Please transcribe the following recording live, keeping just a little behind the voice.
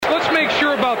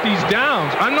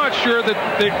sure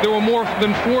that there were more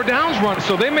than 4 downs run.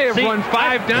 So they may have run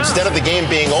 5 downs. Instead of the game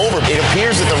being over, it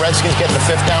appears that the Redskins get the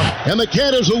 5th down. And the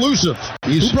cat is elusive.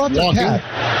 He's walking.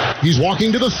 He's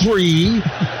walking to the 3.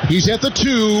 He's at the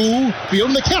 2. Field,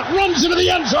 and the cat runs into the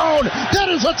end zone. That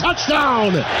is a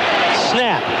touchdown.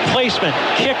 Snap, placement,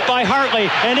 kick by Hartley,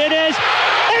 and it is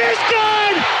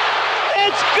good!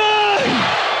 It's good!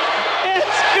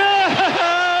 It's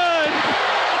good!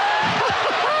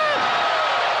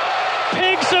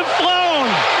 Pigs have flown.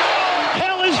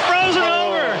 Hell is frozen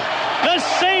over. The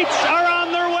Saints are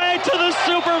on their way to the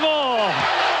Super Bowl.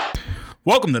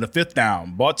 Welcome to the 5th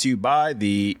Down, brought to you by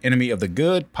the Enemy of the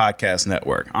Good Podcast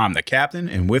Network. I'm the captain,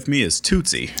 and with me is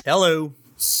Tootsie. Hello.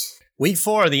 Week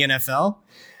 4 of the NFL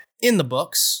in the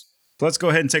books. So let's go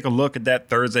ahead and take a look at that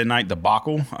Thursday night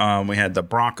debacle. We had the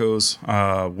Broncos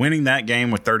winning that game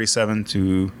with 37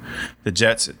 to the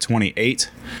Jets at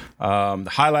 28. The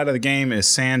highlight of the game is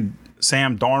Sam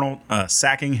Darnold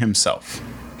sacking himself.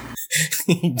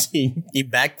 He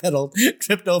backpedaled,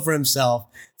 tripped over himself,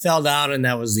 fell down, and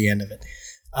that was the end of it.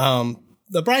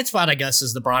 The bright spot, I guess,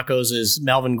 is the Broncos is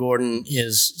Melvin Gordon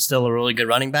is still a really good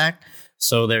running back.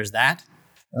 So there's that.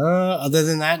 Other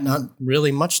than that, not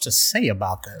really much to say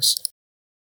about this.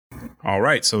 All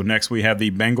right, so next we have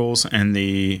the Bengals and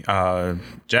the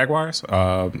Jaguars.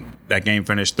 That game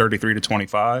finished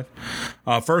 33-25.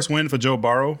 First win for Joe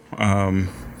Burrow.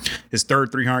 His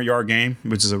third 300-yard game,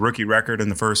 which is a rookie record in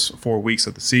the first 4 weeks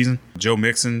of the season. Joe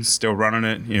Mixon still running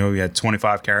it. You know, he had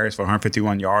 25 carries for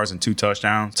 151 yards and 2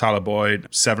 touchdowns. Tyler Boyd,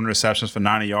 7 receptions for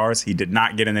 90 yards. He did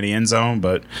not get into the end zone,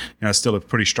 but still a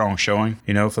pretty strong showing.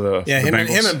 For the him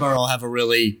Bengals. and Burrow have a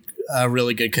really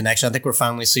good connection. I think we're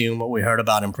finally seeing what we heard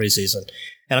about in preseason.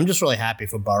 And I'm just really happy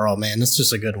for Burrow, man. It's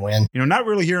just a good win. Not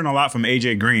really hearing a lot from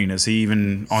A.J. Green. Is he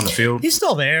even on the field? He's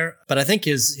still there, but I think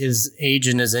his age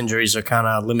and his injuries are kind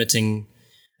of limiting.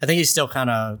 I think he's still kind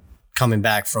of coming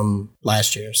back from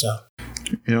last year. So,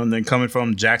 and then coming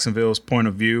from Jacksonville's point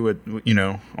of view, at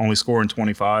only scoring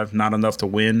 25, not enough to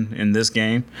win in this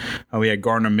game. We had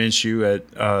Gardner Minshew at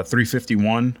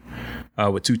 351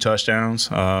 with 2 touchdowns.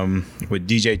 With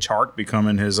DJ Chark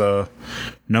becoming his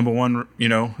number one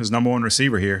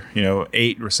receiver here.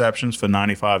 8 receptions for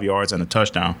 95 yards and a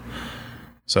touchdown.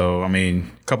 So a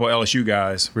couple of LSU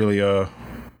guys really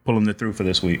pulling it through for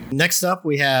this week. Next up,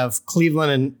 we have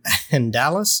Cleveland and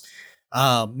Dallas.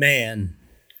 Man,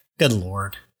 good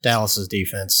Lord. Dallas's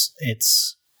defense.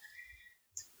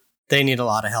 They need a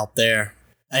lot of help there.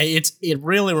 It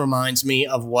really reminds me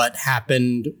of what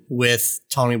happened with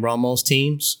Tony Romo's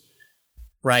teams,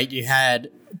 right? You had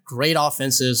great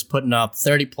offenses putting up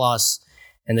 30+,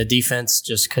 and the defense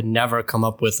just could never come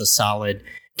up with a solid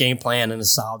game plan and a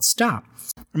solid stop.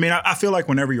 I feel like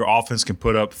whenever your offense can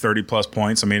put up 30+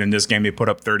 points, in this game they put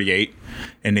up 38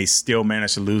 and they still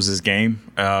managed to lose this game.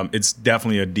 It's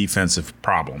definitely a defensive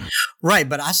problem. Right,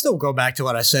 but I still go back to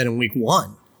what I said in week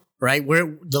 1, right?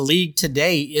 Where the league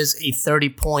today is a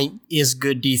 30-point is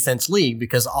good defense league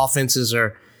because offenses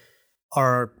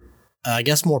are I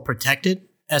guess more protected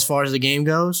as far as the game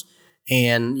goes.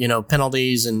 And,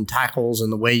 penalties and tackles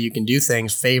and the way you can do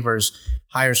things favors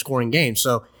higher scoring games.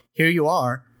 So here you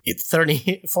are. It's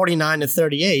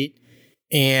 49-38,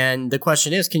 and the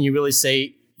question is, can you really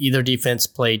say either defense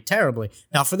played terribly?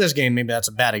 Now, for this game, maybe that's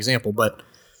a bad example, but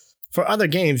for other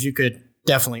games, you could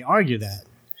definitely argue that.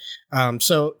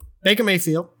 So Baker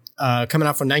Mayfield coming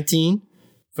out for 19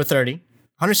 for 30,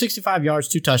 165 yards,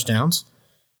 2 touchdowns.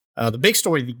 The big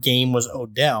story of the game was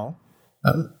Odell,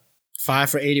 5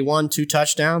 for 81, 2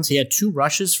 touchdowns. He had 2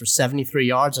 rushes for 73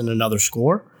 yards and another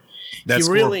score.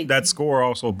 That score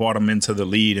also brought him into the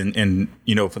lead and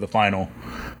for the final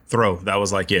throw. That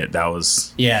was like it. That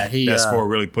was that score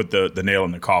really put the nail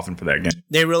in the coffin for that game.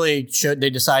 They really should. They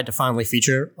decided to finally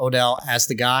feature Odell as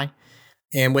the guy.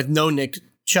 And with no Nick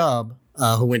Chubb,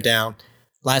 who went down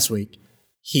last week,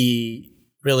 he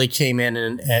really came in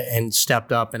and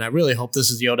stepped up. And I really hope this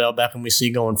is the Odell Beckham we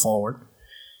see going forward.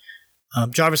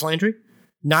 Jarvis Landry,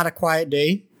 not a quiet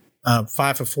day.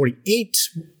 5 for 48,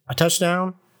 a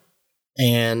touchdown.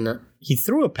 And he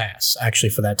threw a pass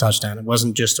actually for that touchdown. It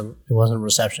wasn't a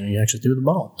reception. He actually threw the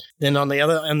ball. Then on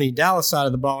the Dallas side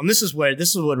of the ball, and this is what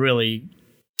really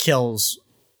kills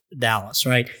Dallas,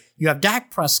 right? You have Dak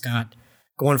Prescott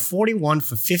going 41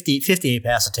 for 58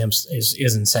 pass attempts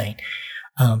is insane.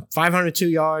 502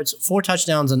 yards, 4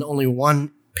 touchdowns, and only 1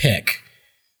 pick.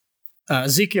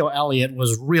 Ezekiel Elliott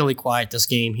was really quiet this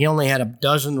game. He only had a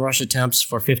dozen rush attempts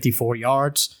for 54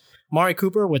 yards. Amari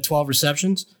Cooper with 12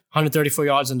 receptions, 134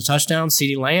 yards and a touchdown.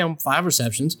 CeeDee Lamb, 5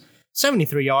 receptions,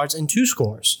 73 yards and 2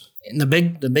 scores. And the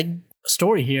big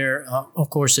story here, of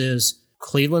course, is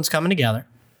Cleveland's coming together.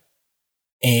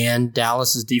 And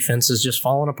Dallas's defense is just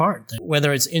falling apart.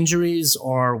 Whether it's injuries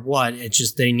or what, it's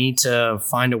just they need to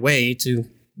find a way to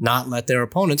not let their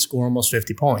opponents score almost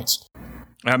 50 points.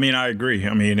 I mean, I agree.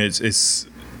 I mean, I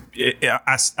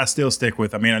still stick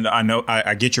with. I mean, I know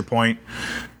I get your point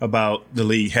about the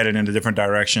league headed in a different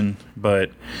direction, but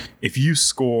if you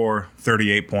score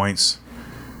 38 points,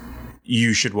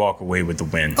 you should walk away with the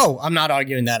win. Oh, I'm not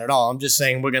arguing that at all. I'm just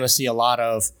saying we're going to see a lot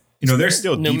of there's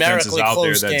still defenses out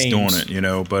there that's games. doing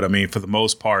it. But I mean, for the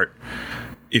most part,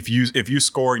 if you're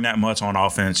scoring that much on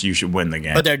offense, you should win the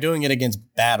game. But they're doing it against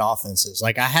bad offenses.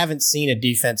 Like I haven't seen a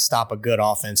defense stop a good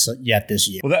offense yet this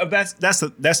year. Well, that's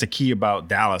the key about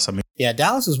Dallas. I mean, yeah,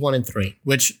 Dallas is 1-3,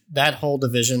 which that whole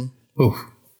division. Ooh.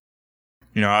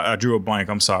 I drew a blank.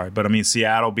 I'm sorry, but I mean,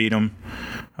 Seattle beat them.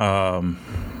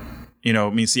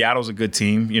 Seattle's a good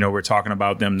team. We're talking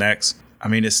about them next. I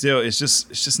mean, it's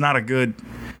just not a good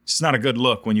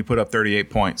look when you put up 38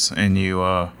 points and you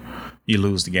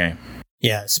lose the game.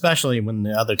 Yeah, especially when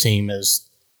the other team is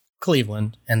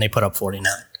Cleveland and they put up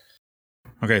 49.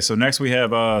 Okay, so next we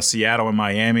have Seattle and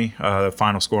Miami. The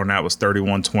final score on that was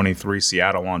 31-23,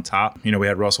 Seattle on top. We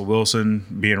had Russell Wilson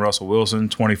being Russell Wilson,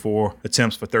 24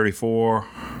 attempts for 24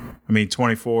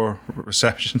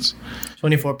 receptions.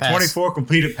 24 passes. 24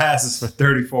 completed passes for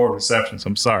 34 receptions.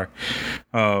 I'm sorry.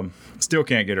 Still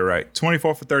can't get it right.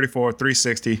 24 for 34,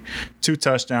 360, 2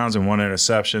 touchdowns and 1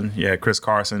 interception. Yeah, Chris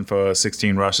Carson for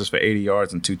 16 rushes for 80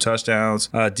 yards and 2 touchdowns.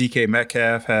 DK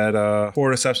Metcalf had 4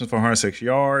 receptions for 106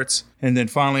 yards. And then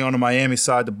finally on the Miami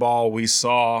side of the ball, we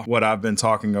saw what I've been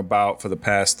talking about for the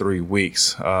past 3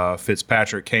 weeks.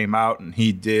 Fitzpatrick came out and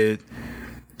he did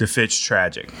the Fitz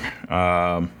tragic.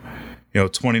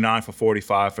 29 for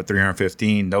 45 for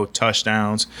 315, no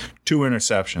touchdowns, 2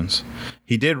 interceptions.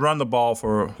 He did run the ball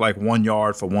for like 1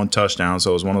 yard for 1 touchdown,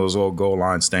 so it was one of those old goal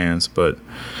line stands. But,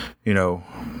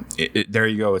 there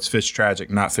you go. It's Fitz tragic,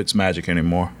 not Fitz magic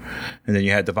anymore. And then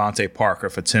you had Devontae Parker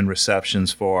for 10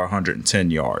 receptions for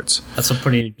 110 yards. That's a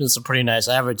pretty nice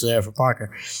average there for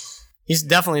Parker. He's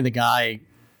definitely the guy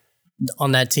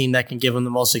on that team that can give him the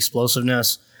most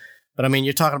explosiveness. But, I mean,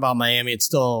 you're talking about Miami. It's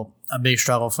still a big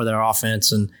struggle for their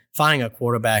offense, and finding a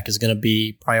quarterback is going to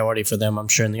be priority for them, I'm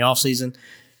sure, in the offseason.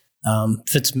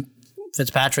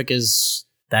 Fitzpatrick is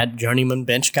that journeyman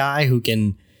bench guy who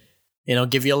can,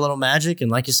 give you a little magic.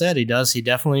 And like you said, he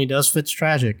definitely does Fitz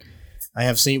tragic.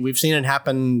 We've seen it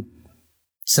happen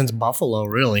since Buffalo,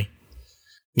 really,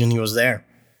 when he was there.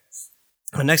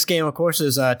 The next game, of course,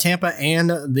 is Tampa and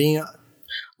the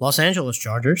Los Angeles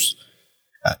Chargers.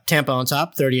 Tampa on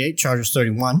top, 38, Chargers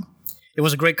 31. It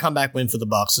was a great comeback win for the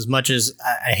Bucs. As much as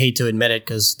I hate to admit it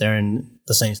because they're in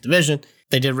the Saints division,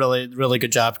 they did really, really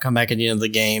good job to come back at the end of the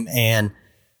game. And,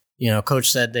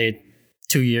 Coach said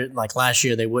last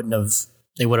year they would have,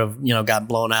 got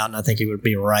blown out, and I think he would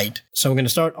be right. So we're going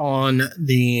to start on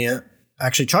the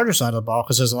Charger side of the ball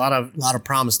because there's a lot of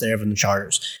promise there from the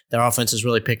Chargers. Their offense is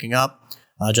really picking up.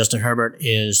 Justin Herbert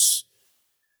is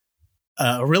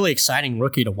a really exciting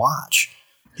rookie to watch.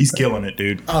 He's killing it,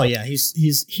 dude. Oh yeah,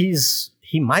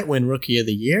 he might win Rookie of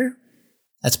the Year.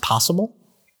 That's possible.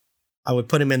 I would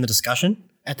put him in the discussion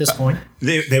at this point.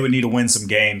 They would need to win some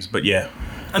games, but yeah.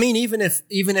 I mean, even if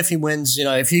he wins,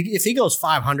 if he goes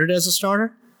 500 as a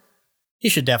starter, he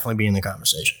should definitely be in the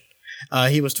conversation.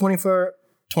 He was 24,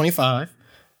 25,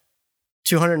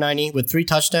 290 with 3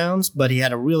 touchdowns, but he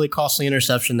had a really costly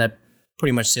interception that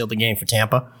pretty much sealed the game for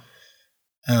Tampa.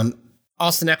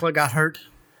 Austin Eckler got hurt.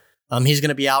 He's going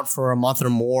to be out for a month or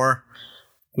more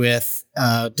with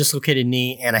a dislocated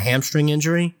knee and a hamstring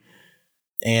injury.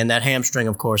 And that hamstring,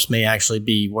 of course, may actually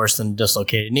be worse than a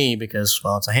dislocated knee because,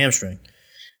 well, it's a hamstring.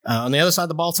 On the other side of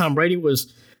the ball, Tom Brady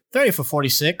was 30 for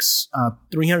 46,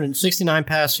 369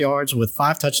 pass yards with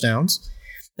 5 touchdowns.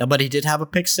 But he did have a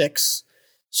pick 6.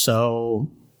 So,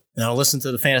 listen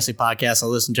to the fantasy podcast. I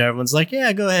listen to everyone's like,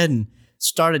 yeah, go ahead and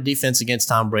start a defense against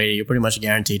Tom Brady. You're pretty much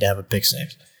guaranteed to have a pick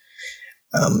 6.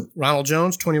 Ronald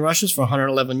Jones, 20 rushes for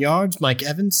 111 yards. Mike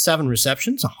Evans, 7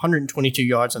 receptions, 122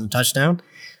 yards and a touchdown.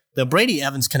 The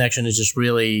Brady-Evans connection is just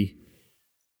really...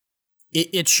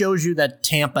 It shows you that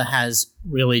Tampa has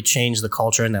really changed the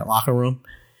culture in that locker room.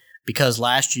 Because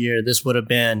last year, this would have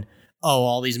been,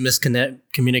 all these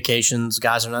miscommunications.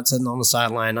 Guys are not sitting on the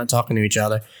sideline, not talking to each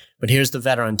other. But here's the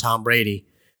veteran, Tom Brady,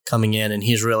 coming in, and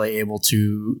he's really able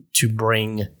to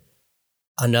bring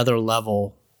another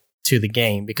level to the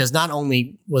game, because not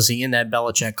only was he in that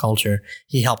Belichick culture,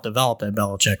 he helped develop that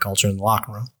Belichick culture in the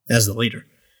locker room as the leader.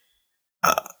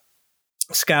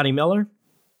 Scotty Miller.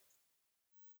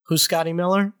 Who's Scotty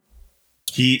Miller?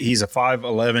 He's a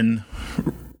 5'11"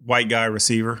 white guy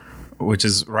receiver. which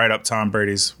is right up Tom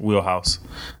Brady's wheelhouse.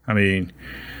 I mean,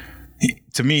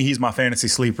 to me, he's my fantasy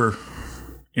sleeper.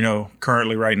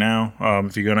 Currently right now,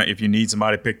 if you need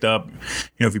somebody picked up,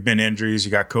 if you've been injuries,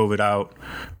 you got COVID out,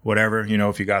 whatever,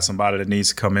 if you got somebody that needs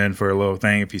to come in for a little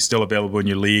thing, if he's still available in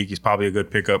your league, he's probably a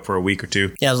good pickup for a week or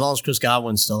two. Yeah, as long as Chris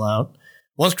Godwin's still out.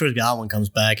 Once Chris Godwin comes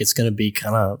back, it's going to be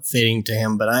kind of fitting to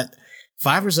him. But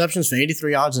 5 receptions for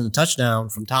 83 yards and a touchdown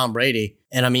from Tom Brady.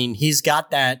 And I mean, he's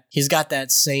got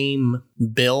that same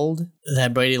build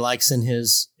that Brady likes in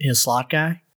his slot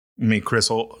guy. I mean, Chris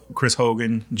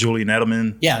Hogan, Julian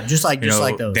Edelman. Yeah, just like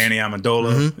those. Danny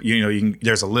Amendola. Mm-hmm.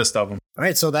 There's a list of them. All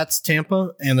right, so that's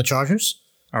Tampa and the Chargers.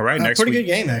 All right, next pretty week.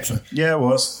 Good game, actually. Yeah, it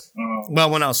was.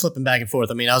 Well, when I was flipping back and forth,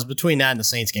 I mean, I was between that and the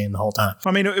Saints game the whole time.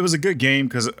 I mean, it was a good game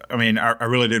because, I mean, I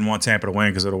really didn't want Tampa to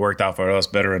win because it would have worked out for us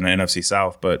better in the NFC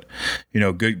South. But,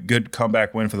 good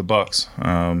comeback win for the Bucs.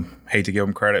 Hate to give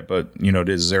them credit, but, they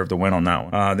deserve the win on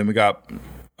that one. Then we got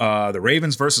the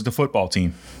Ravens versus the football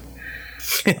team.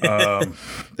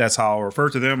 That's how I'll refer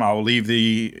to them. I will leave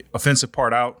the offensive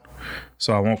part out,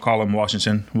 so I won't call them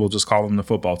Washington. We'll just call them the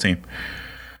football team.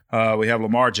 We have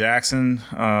Lamar Jackson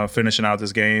finishing out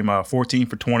this game, 14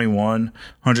 for 21,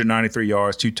 193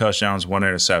 yards, 2 touchdowns, 1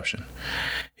 interception.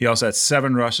 He also had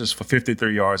 7 rushes for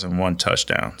 53 yards and 1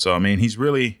 touchdown. So, I mean, he's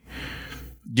really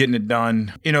getting it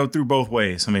done, through both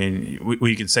ways. I mean,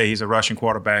 we can say he's a rushing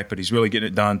quarterback, but he's really getting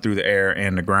it done through the air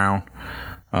and the ground.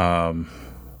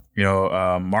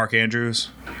 Mark Andrews,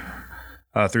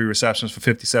 3 receptions for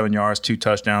 57 yards, 2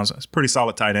 touchdowns. It's a pretty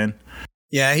solid tight end.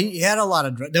 Yeah, he had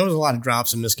there was a lot of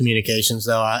drops and miscommunications,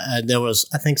 though. There was,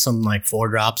 I think, some 4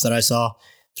 drops that I saw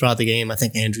throughout the game. I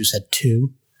think Andrews had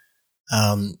 2.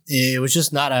 It was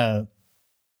just not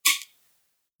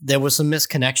there was some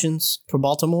misconnections for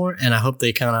Baltimore, and I hope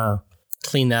they kind of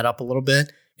clean that up a little bit,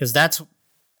 because that's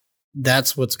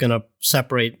what's going to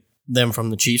separate them from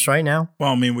the Chiefs right now.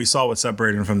 Well, I mean, we saw what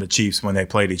separated them from the Chiefs when they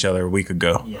played each other a week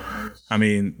ago. Yeah. I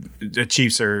mean, the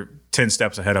Chiefs are 10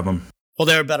 steps ahead of them. Well,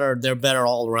 they're a better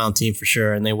all-around team for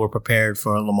sure, and they were prepared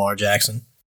for Lamar Jackson.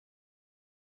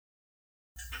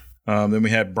 Then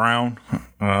we had Brown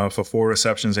for 4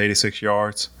 receptions, 86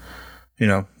 yards.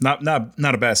 Not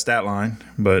a bad stat line,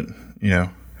 but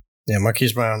Yeah,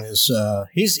 Marquise Brown is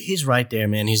he's right there,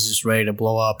 man. He's just ready to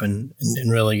blow up and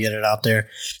really get it out there.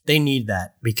 They need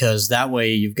that, because that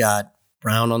way you've got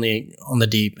Brown on the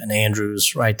deep and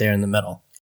Andrews right there in the middle.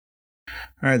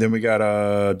 All right, then we got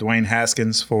Dwayne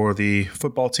Haskins for the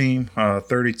football team,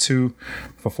 32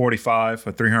 for 45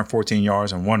 for 314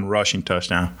 yards and 1 rushing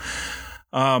touchdown.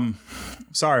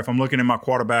 Sorry if I'm looking at my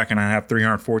quarterback and I have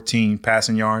 314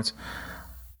 passing yards.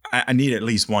 I need at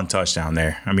least 1 touchdown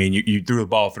there. I mean, you threw the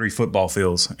ball 3 football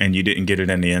fields and you didn't get it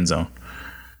in the end zone.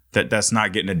 That's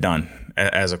not getting it done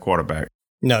as a quarterback.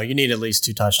 No, you need at least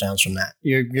 2 touchdowns from that.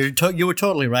 You were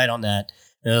totally right on that.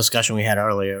 In the discussion we had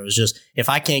earlier, it was just, if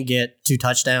I can't get 2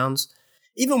 touchdowns,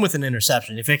 even with an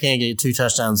interception, if I can't get 2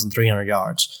 touchdowns and 300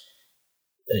 yards,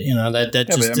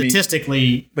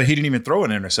 statistically. But he didn't even throw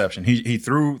an interception. He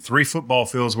threw 3 football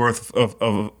fields worth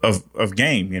of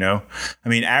game. I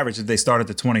mean, average, if they start at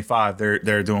the 25,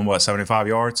 they're doing what, 75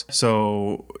 yards.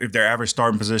 So if their average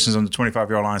starting positions on the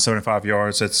 25-yard line, 75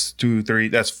 yards, that's 2, 3,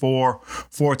 that's 4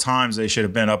 times they should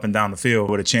have been up and down the field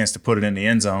with a chance to put it in the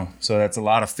end zone. So that's a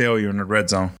lot of failure in the red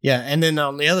zone. Yeah, and then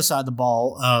on the other side of the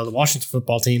ball, the Washington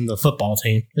football team, the football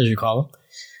team, as you call them,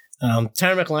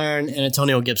 Terry McLaurin and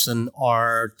Antonio Gibson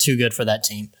are too good for that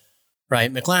team,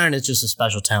 right? McLaurin is just a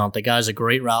special talent. The guy's a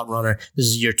great route runner. This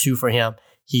is year 2 for him.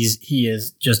 He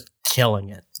is just killing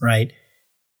it, right?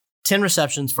 10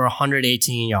 receptions for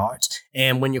 118 yards.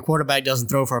 And when your quarterback doesn't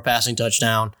throw for a passing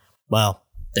touchdown, well,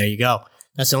 there you go.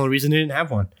 That's the only reason he didn't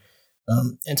have one.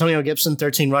 Antonio Gibson,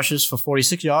 13 rushes for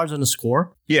 46 yards and a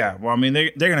score. Yeah, well, I mean, they're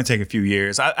going to take a few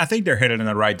years. I think they're headed in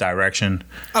the right direction.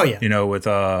 Oh, yeah. With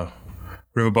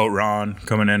Riverboat Ron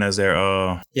coming in as their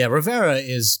Rivera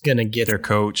is gonna get their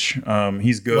coach.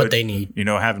 He's good. What they need.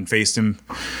 Having faced him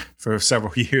for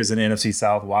several years in the NFC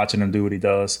South, watching him do what he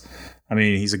does. I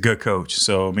mean, he's a good coach.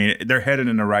 So I mean, they're headed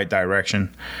in the right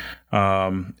direction.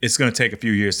 It's going to take a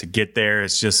few years to get there.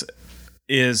 It's just,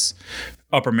 is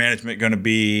upper management going to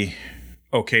be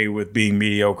okay with being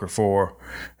mediocre for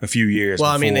a few years?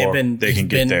 Well, I mean, they can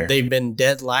get there. They've been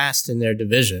dead last in their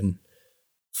division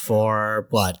for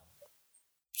what?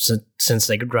 Since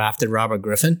they drafted Robert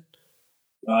Griffin?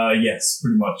 Yes,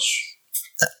 pretty much.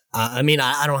 I mean,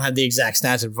 I don't have the exact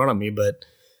stats in front of me, but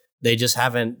they just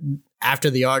haven't, after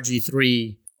the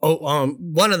RG3,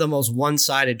 one of the most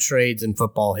one-sided trades in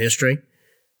football history,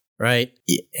 right?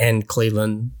 And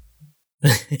Cleveland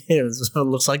It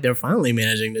looks like they're finally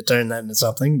managing to turn that into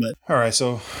something. But all right,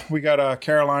 so we got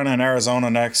Carolina and Arizona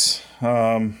next.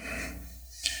 I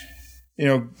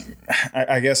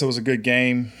guess it was a good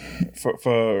game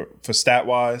for stat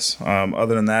wise.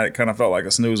 Other than that, it kind of felt like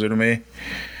a snoozer to me.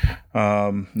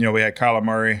 We had Kyler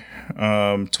Murray,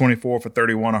 24 for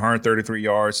 31, 133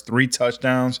 yards, 3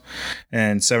 touchdowns,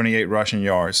 and 78 rushing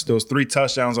yards. Those 3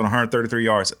 touchdowns on 133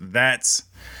 yards, that's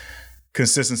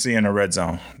consistency in the red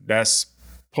zone. That's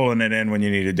pulling it in when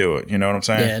you need to do it. You know what I'm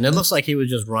saying? Yeah, and it looks like he was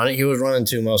just running. He was running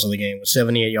too most of the game with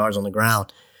 78 yards on the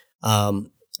ground.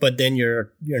 But then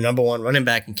your number one running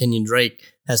back in Kenyon Drake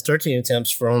has 13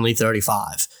 attempts for only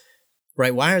 35.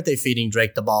 Right? Why aren't they feeding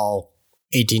Drake the ball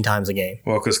 18 times a game?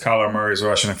 Well, because Kyler Murray's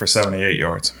rushing it for 78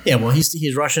 yards. Yeah, well,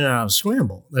 he's rushing it out of a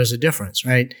scramble. There's a difference,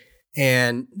 right?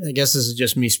 And I guess this is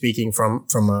just me speaking from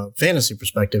a fantasy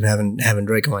perspective, having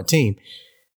Drake on my team.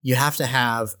 You have to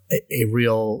have a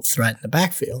real threat in the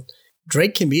backfield.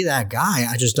 Drake can be that guy.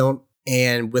 I just don't.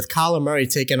 And with Kyler Murray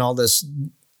taking all this,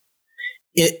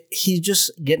 he's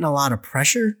just getting a lot of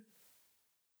pressure.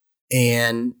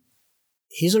 And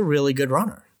he's a really good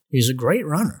runner. He's a great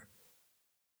runner.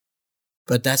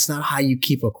 But that's not how you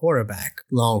keep a quarterback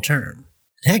long term.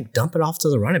 Heck, dump it off to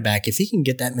the running back. If he can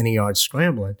get that many yards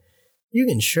scrambling, you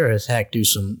can sure as heck do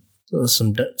some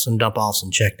dump offs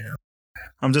and check down.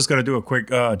 I'm just going to do a quick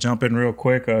jump in real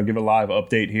quick, give a live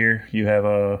update here. You have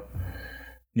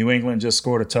New England just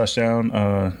scored a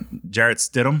touchdown. Jarrett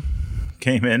Stidham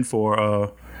came in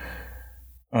for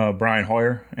Brian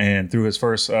Hoyer and threw his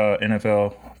first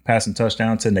NFL passing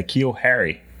touchdown to N'Keal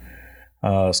Harry.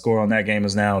 Score on that game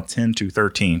is now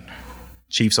 10-13.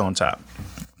 Chiefs on top.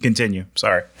 Continue.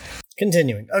 Sorry.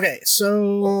 Continuing. Okay,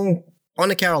 so on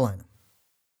to Carolina.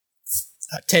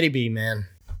 Teddy B, man.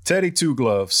 Teddy Two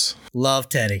Gloves. Love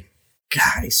Teddy.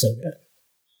 God, he's so good.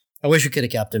 I wish we could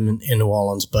have kept him in New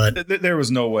Orleans, but there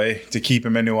was no way to keep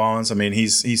him in New Orleans. I mean,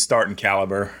 he's starting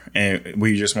caliber, and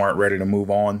we just weren't ready to move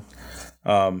on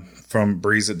from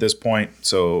Breeze at this point.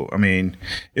 So, I mean,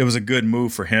 it was a good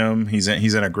move for him. He's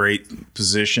in a great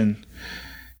position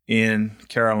in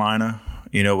Carolina,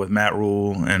 with Matt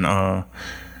Rule and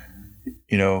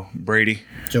Brady.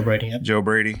 Joe Brady. Yep. Joe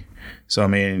Brady. So, I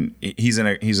mean, he's in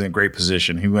a great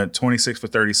position. He went 26 for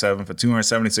 37 for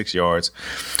 276 yards,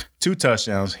 2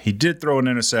 touchdowns. He did throw an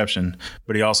interception,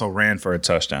 but he also ran for a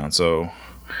touchdown. So,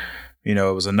 it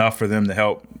was enough for them to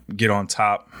help get on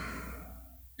top.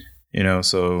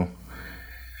 So,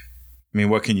 I mean,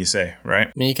 what can you say, right?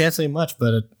 I mean, you can't say much,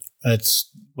 but it's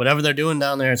whatever they're doing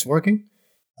down there, it's working.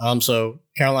 So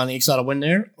Carolina ekes out a win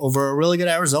there over a really good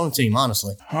Arizona team,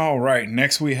 honestly. All right.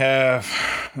 Next, we have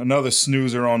another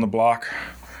snoozer on the block.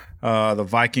 The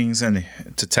Vikings and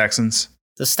the Texans.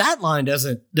 The stat line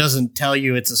doesn't tell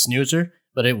you it's a snoozer,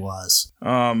 but it was.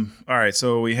 All right.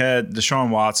 So we had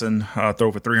Deshaun Watson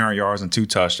throw for 300 yards and 2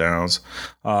 touchdowns.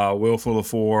 Will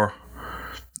Fuller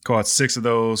caught 6 of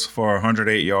those for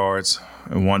 108 yards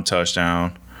and 1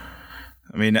 touchdown.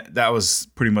 I mean, that was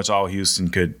pretty much all Houston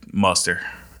could muster.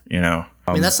 I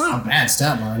mean, that's not a bad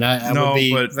stat line. I would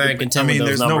be very content with those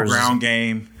there's numbers. No ground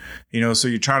game, so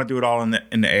you're trying to do it all in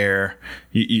the air.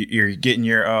 You're getting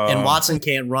your and Watson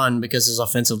can't run because his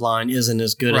offensive line isn't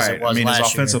as good as it was last year.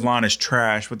 His offensive line is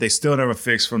trash, but they still never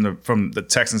fixed from the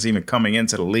Texans even coming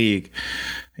into the league.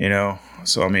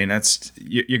 So I mean,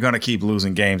 you're going to keep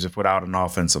losing games if without an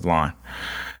offensive line.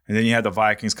 And then you had the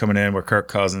Vikings coming in with Kirk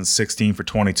Cousins, 16 for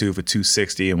 22 for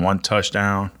 260 and 1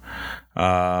 touchdown.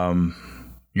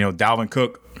 Dalvin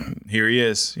Cook, here he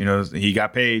is. He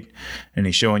got paid, and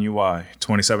he's showing you why.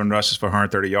 27 rushes for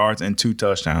 130 yards and 2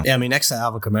 touchdowns. Yeah, I mean, next to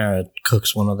Alvin Kamara,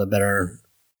 Cook's one of the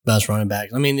best running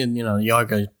backs. I mean, you are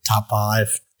going top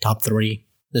 5, top 3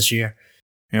 this year.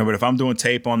 But if I'm doing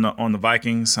tape on the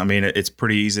Vikings, I mean, it's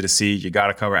pretty easy to see. You got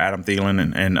to cover Adam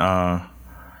Thielen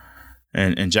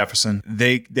and Jefferson.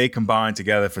 They combined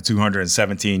together for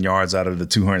 217 yards out of the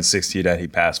 260 that he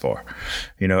passed for.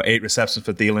 8 receptions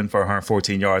for Thielen for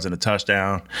 114 yards and a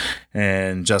touchdown,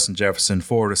 and Justin Jefferson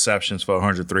 4 receptions for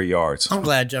 103 yards. I'm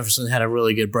glad Jefferson had a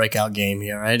really good breakout game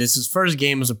here. Right, it's his first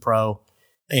game as a pro,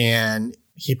 and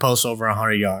he posts over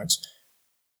 100 yards.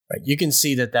 Right, you can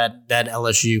see that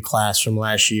LSU class from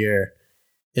last year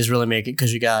is really making,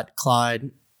 because you got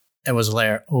Clyde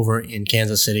Edwards-Helaire over in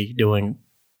Kansas City doing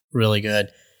really good.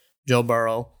 Joe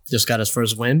Burrow just got his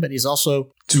first win, but he's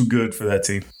also too good for that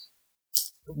team.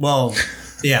 Well,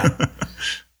 yeah.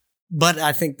 But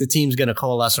I think the team's going to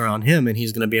coalesce around him, and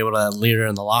he's going to be able to leader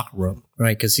in the locker room,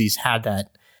 right? Because he's had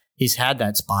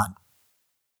that spot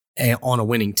on a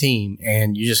winning team,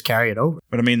 and you just carry it over.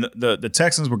 But I mean, the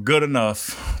Texans were good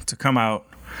enough to come out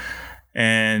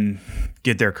and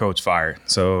get their coach fired.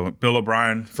 So Bill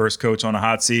O'Brien, first coach on a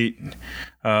hot seat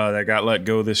that got let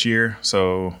go this year.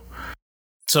 So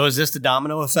is this the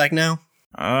domino effect now?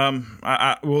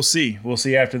 We'll see. We'll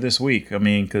see after this week. I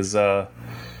mean, because I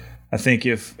think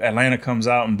if Atlanta comes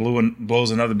out and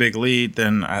blows another big lead,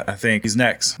 then I think he's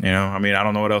next. You know, I mean, I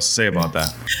don't know what else to say about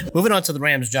that. Moving on to the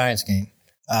Rams-Giants game.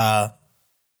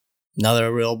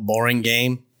 Another real boring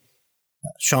game.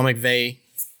 Sean McVay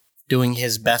doing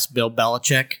his best Bill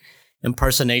Belichick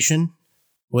impersonation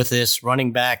with this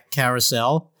running back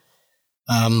carousel.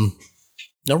 No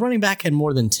running back had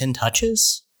more than 10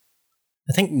 touches.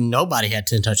 I think nobody had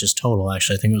 10 touches total,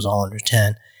 actually. I think it was all under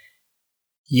 10.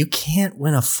 You can't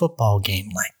win a football game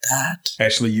like that.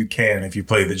 Actually, you can if you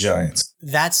play the Giants.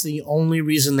 That's the only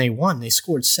reason they won. They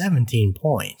scored 17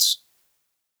 points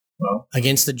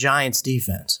against the Giants'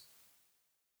 defense.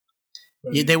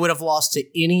 They would have lost to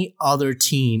any other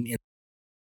team.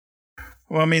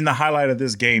 Well, I mean, the highlight of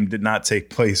this game did not take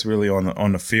place really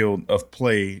on the field of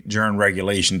play during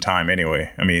regulation time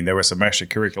anyway. I mean, there were some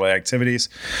extracurricular activities.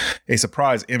 A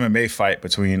surprise MMA fight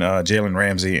between Jalen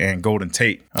Ramsey and Golden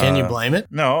Tate. Can you blame it?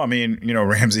 No, I mean, you know,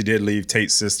 Ramsey did leave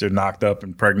Tate's sister knocked up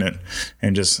and pregnant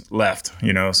and just left,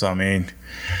 you know. So, I mean,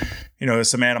 you know, there's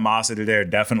some animosity there,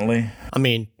 definitely. I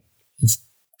mean,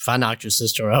 if I knocked your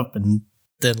sister up and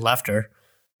then left her,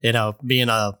 you know, being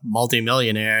a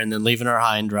multimillionaire and then leaving her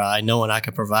high and dry, knowing I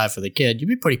could provide for the kid, you'd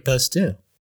be pretty pissed too.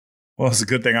 Well, it's a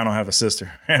good thing I don't have a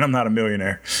sister and I'm not a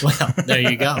millionaire. Well, there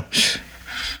you go.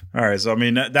 All right. So, I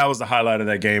mean, that was the highlight of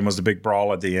that game was the big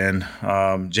brawl at the end.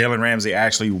 Jalen Ramsey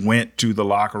actually went to the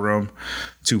locker room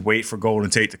to wait for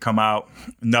Golden Tate to come out.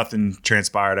 Nothing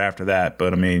transpired after that.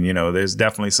 But, I mean, you know, there's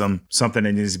definitely something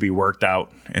that needs to be worked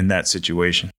out in that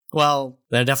situation. Well,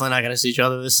 they're definitely not going to see each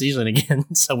other this season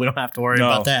again, so we don't have to worry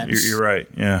about that. You're right.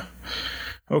 Yeah.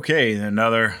 Okay,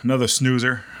 another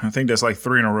snoozer. I think that's like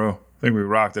 3 in a row. I think we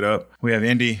rocked it up. We have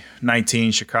Indy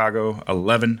 19, Chicago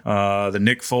 11. The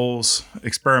Nick Foles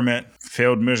experiment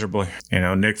failed miserably. You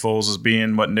know, Nick Foles is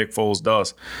being what Nick Foles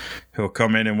does. He'll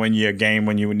come in and win you a game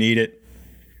when you need it.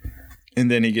 And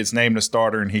then he gets named a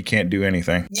starter and he can't do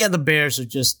anything. Yeah, the Bears are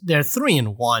they're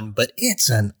 3-1, but it's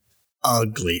an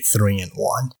ugly 3-1.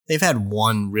 They've had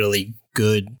one really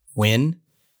good win.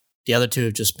 The other two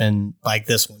have just been like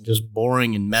this one, just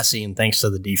boring and messy, and thanks to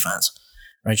the defense.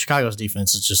 Right? Chicago's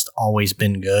defense has just always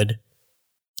been good.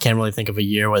 Can't really think of a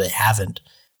year where they haven't.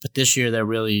 But this year they're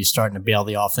really starting to bail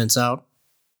the offense out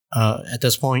at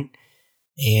this point.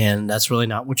 And that's really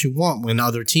not what you want when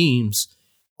other teams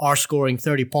are scoring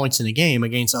 30 points in a game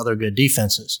against other good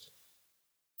defenses.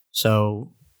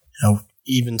 So, you know,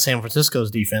 even San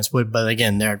Francisco's defense would, but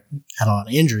again, they're had a lot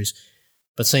of injuries.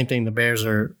 But same thing, the Bears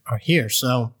are here.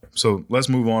 So let's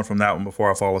move on from that one before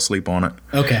I fall asleep on it.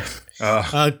 Okay.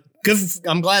 Good.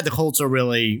 I'm glad the Colts are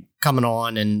really coming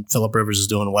on and Phillip Rivers is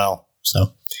doing well.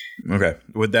 So. Okay.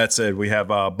 With that said, we have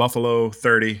Buffalo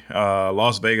 30,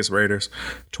 Las Vegas Raiders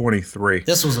 23.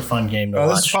 This was a fun game to watch.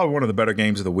 This is probably one of the better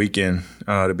games of the weekend,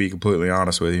 to be completely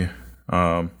honest with you.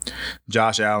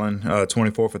 Josh Allen,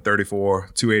 24 for 34,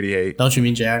 288. Don't you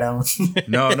mean Jared Allen?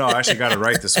 No, I actually got it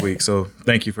right this week. So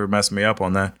thank you for messing me up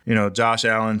on that. You know, Josh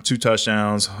Allen, 2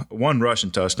 touchdowns, 1 rushing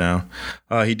touchdown.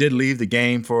 He did leave the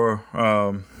game for,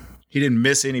 he didn't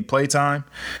miss any play time.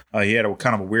 He had a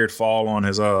kind of a weird fall on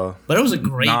his, but it was a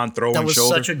great non-throwing shoulder. That was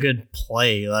such a good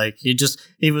play. Like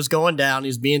he was going down, he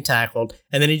was being tackled,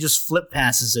 and then he just flip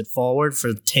passes it forward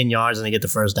for 10 yards and they get the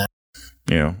first down.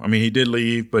 You know, I mean, he did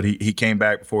leave, but he came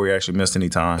back before he actually missed any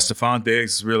time. Stephon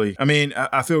Diggs is really, I mean,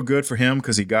 I feel good for him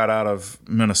because he got out of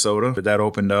Minnesota, but that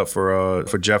opened up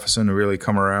for Jefferson to really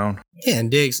come around. Yeah,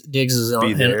 and Diggs is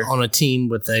on a team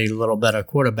with a little better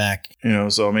quarterback. You know,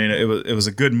 so I mean, it was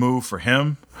a good move for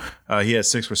him. He had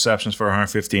 6 receptions for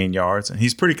 115 yards, and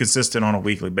he's pretty consistent on a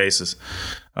weekly basis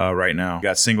right now.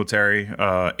 Got Singletary,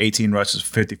 18 rushes,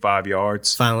 55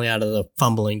 yards. Finally out of the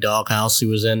fumbling doghouse he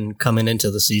was in coming into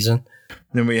the season.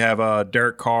 Then we have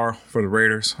Derek Carr for the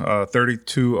Raiders,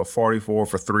 32 of 44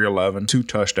 for 311, 2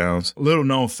 touchdowns. Little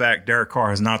known fact, Derek Carr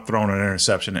has not thrown an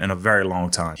interception in a very long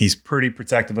time. He's pretty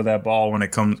protective of that ball when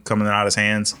it coming out of his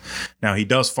hands. Now, he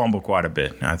does fumble quite a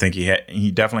bit. I think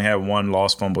he definitely had 1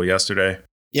 lost fumble yesterday.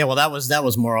 Yeah, well, that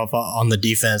was more of on the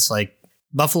defense. Like,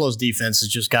 Buffalo's defense has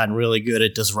just gotten really good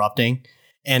at disrupting.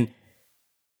 And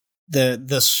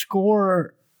the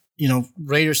score, you know,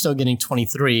 Raiders still getting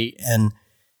 23, and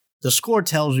the score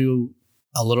tells you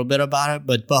a little bit about it,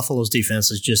 but Buffalo's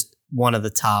defense is just one of the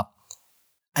top.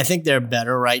 I think they're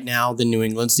better right now than New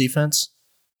England's defense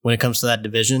when it comes to that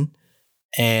division.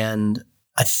 And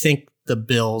I think the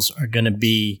Bills are going to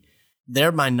be,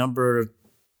 they're my number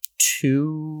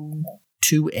 2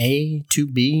 2A,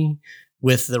 2B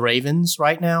with the Ravens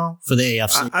right now for the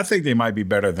AFC. I think they might be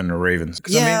better than the Ravens.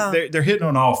 'Cause, Yeah. I mean, they're hitting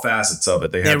on all facets of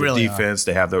it. They have really the defense.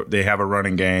 They have a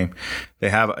running game. They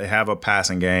have a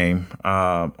passing game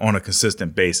on a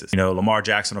consistent basis. You know, Lamar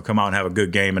Jackson will come out and have a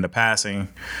good game in the passing,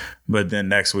 but then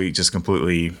next week just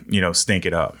completely, stink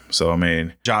it up. So, I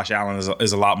mean, Josh Allen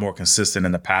is a lot more consistent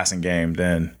in the passing game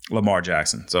than Lamar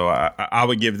Jackson. So I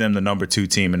would give them the number 2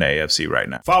 team in the AFC right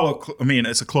now.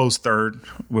 It's a close third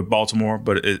with Baltimore,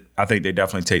 but I think they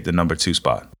definitely take the number 2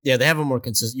 spot. Yeah, they have a more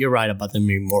consistent. You're right about them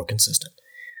being more consistent.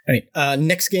 All right.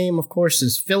 Next game, of course,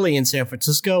 is Philly and San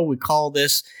Francisco. We call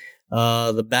this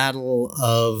the battle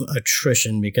of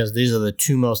attrition because these are the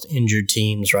 2 most injured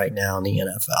teams right now in the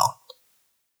NFL.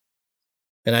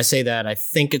 And I say that, I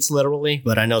think it's literally,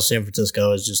 but I know San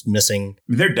Francisco is just missing.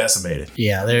 They're decimated.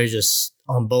 Yeah, they're just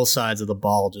on both sides of the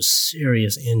ball, just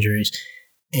serious injuries.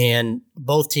 And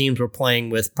both teams were playing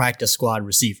with practice squad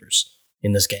receivers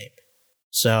in this game.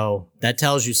 So that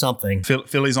tells you something.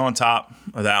 Philly's on top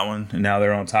of that one, and now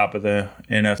they're on top of the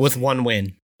NFC with 1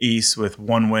 win. East with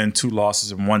 1 win, 2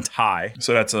 losses, and 1 tie.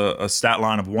 So that's a stat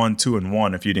line of 1, 2, and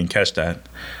 1 if you didn't catch that.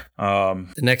 The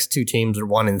next 2 teams are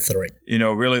 1 and 3.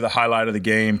 Really the highlight of the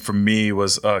game for me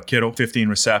was Kittle, 15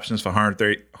 receptions for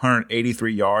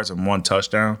 183 yards and 1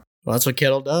 touchdown. Well, that's what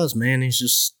Kittle does, man. He's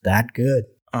just that good.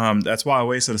 That's why I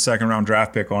wasted a 2nd-round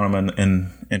draft pick on him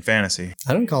in fantasy.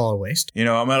 I don't call it a waste.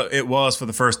 It was for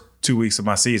the first 2 weeks of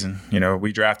my season.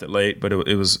 We drafted late, but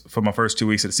it was for my first 2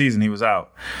 weeks of the season, he was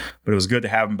out. But it was good to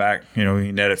have him back. He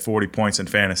netted 40 points in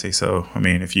fantasy. So, I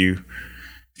mean, if you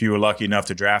were lucky enough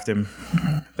to draft him,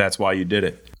 that's why you did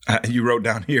it. You wrote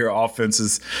down here,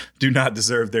 offenses do not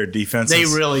deserve their defenses. They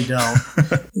really don't.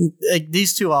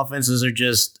 These 2 offenses are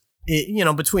just,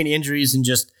 between injuries and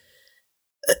just,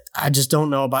 I just don't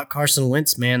know about Carson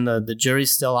Wentz, man. The jury's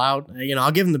still out.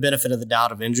 I'll give him the benefit of the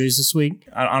doubt of injuries this week.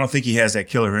 I don't think he has that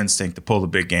killer instinct to pull the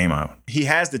big game out. He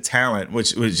has the talent,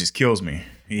 which just kills me.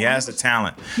 He has the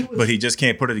talent, but he just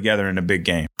can't put it together in a big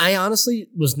game. I honestly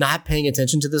was not paying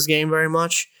attention to this game very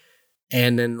much.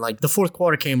 And then, the 4th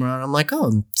quarter came around. I'm like,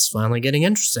 oh, it's finally getting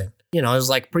interesting. It was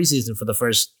like preseason for the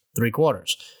first 3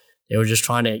 quarters. They were just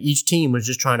each team was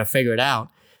just trying to figure it out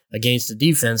against a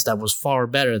defense that was far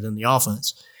better than the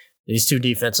offense. These 2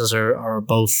 defenses are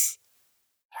both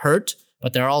hurt,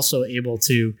 but they're also able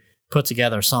to put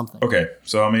together something. Okay,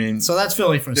 so that's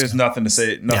Philly for there's nothing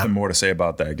more to say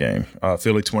about that game.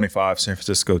 Philly 25, San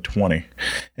Francisco 20.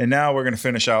 And now we're going to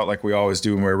finish out like we always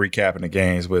do when we're recapping the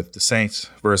games with the Saints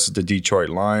versus the Detroit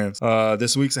Lions.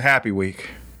 This week's a happy week.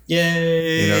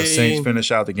 Yay! Saints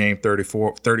finish out the game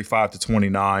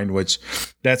 35-29, which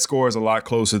that score is a lot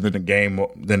closer than the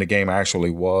game actually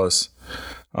was.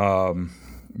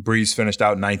 Breeze finished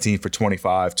out 19 for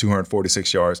 25,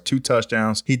 246 yards, 2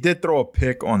 touchdowns. He did throw a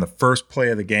pick on the first play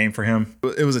of the game for him.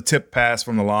 It was a tip pass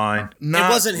from the line. It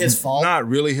wasn't his fault. Not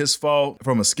really his fault.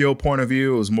 From a skill point of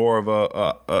view, it was more of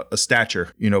a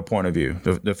stature, point of view.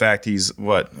 The fact he's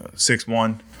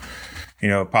 6'1",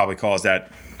 probably caused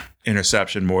that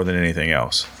interception more than anything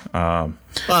else.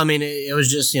 It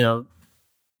was just, you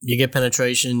get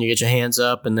penetration, you get your hands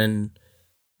up, and then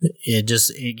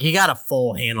he got a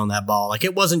full hand on that ball.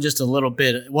 It wasn't just a little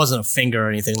bit, it wasn't a finger or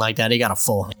anything like that. He got a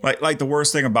full hand. Like the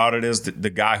worst thing about it is the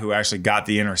guy who actually got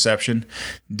the interception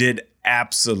did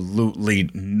absolutely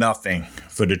nothing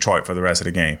for Detroit for the rest of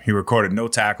the game. He recorded no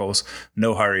tackles,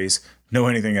 no hurries, no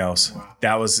anything else. Wow.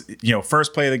 That was,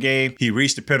 first play of the game. He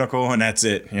reached the pinnacle, and that's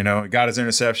it. He got his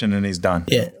interception, and he's done.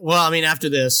 Yeah. Well, after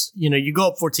this, you go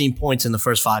up 14 points in the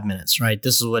first 5 minutes, right?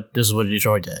 This is what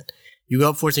Detroit did. You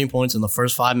go up 14 points in the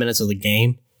first 5 minutes of the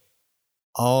game.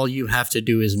 All you have to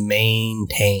do is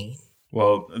maintain.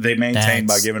 Well, they maintained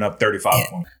by giving up 35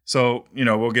 points. So,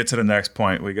 we'll get to the next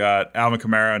point. We got Alvin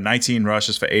Kamara, 19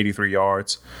 rushes for 83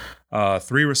 yards,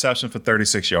 3 receptions for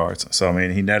 36 yards. So,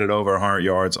 he netted over 100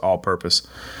 yards all purpose.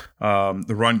 The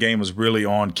run game was really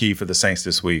on key for the Saints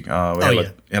this week. We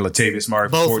had Latavius Murray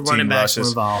for 14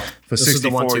 rushes for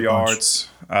 64 yards,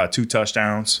 2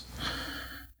 touchdowns.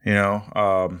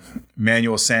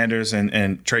 Emmanuel Sanders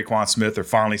and Traquan Smith are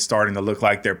finally starting to look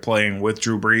like they're playing with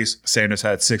Drew Brees. Sanders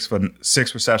had 6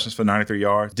 receptions for 93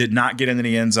 yards. Did not get into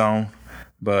the end zone,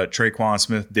 but Traquan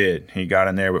Smith did. He got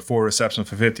in there with 4 receptions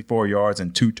for 54 yards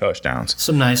and 2 touchdowns.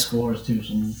 Some nice scores, too.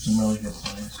 Some really good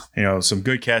plays. Some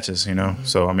good catches,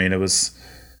 So, it was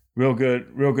real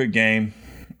good game.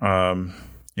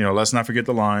 Let's not forget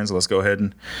the Lions. Let's go ahead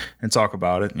and talk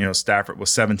about it. Stafford was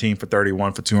 17 for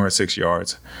 31 for 206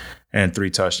 yards and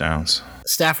 3 touchdowns.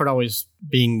 Stafford always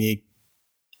being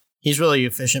He's really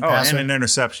efficient Oh, passer. and an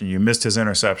interception. You missed his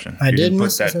interception. I you did didn't put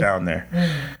miss that his- down there.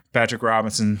 Patrick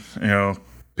Robinson,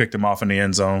 picked him off in the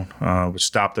end zone, which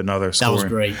stopped another scoring. That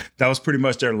was great. That was pretty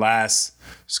much their last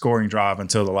scoring drive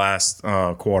until the last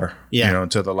quarter. Yeah.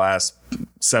 Until the last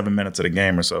 7 minutes of the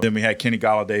game or so. Then we had Kenny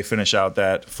Golladay finish out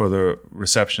that for the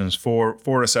receptions, four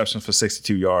receptions for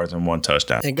 62 yards and 1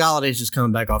 touchdown. And Galladay's just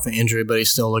coming back off an injury, but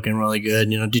he's still looking really good.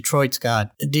 Detroit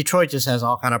just has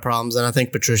all kind of problems, and I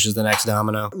think Patricia's the next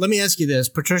domino. Let me ask you this: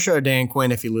 Patricia or Dan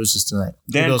Quinn if he loses tonight?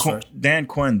 Who goes first? Dan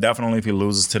Quinn definitely if he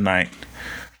loses tonight,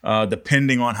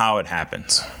 depending on how it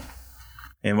happens.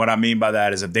 And what I mean by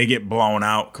that is if they get blown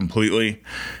out completely,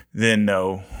 then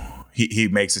no, he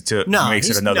makes it to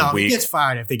another week. He gets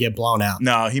fired if they get blown out.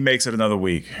 No, he makes it another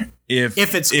week. If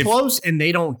it's close and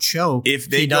they don't choke, if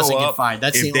they he doesn't go get up, fired.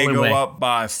 That's the if they only go way. up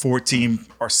by 14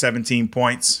 or 17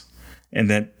 points and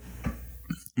then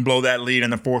blow that lead in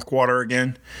the fourth quarter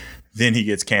again, then he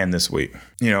gets canned this week.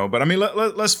 But I mean,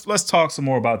 let's talk some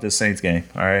more about this Saints game.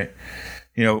 All right.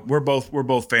 We're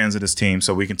both fans of this team,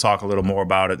 so we can talk a little more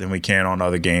about it than we can on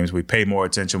other games. We pay more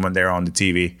attention when they're on the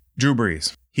TV. Drew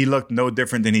Brees, he looked no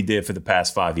different than he did for the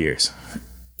past 5 years.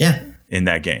 Yeah. In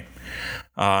that game.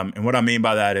 And what I mean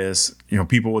by that is,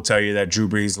 people will tell you that Drew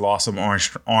Brees lost some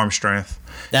arm strength.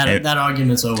 That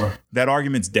argument's over. That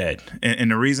argument's dead.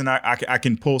 And the reason I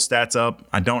can pull stats up,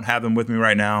 I don't have them with me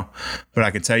right now, but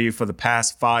I can tell you for the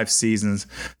past 5 seasons,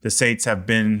 the Saints have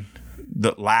been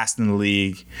the last in the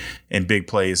league in big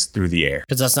plays through the air.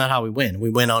 Because that's not how we win. We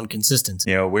win on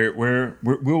consistency. We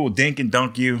will dink and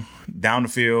dunk you down the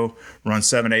field, run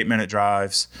 7-8 minute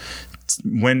drives,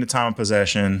 win the time of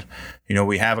possession.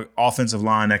 We have an offensive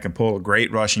line that can pull a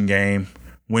great rushing game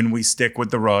when we stick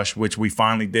with the rush, which we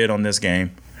finally did on this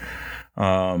game.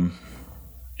 And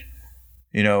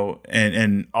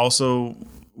also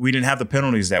we didn't have the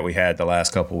penalties that we had the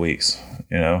last couple of weeks.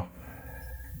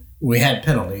 We had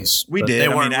penalties. We did. They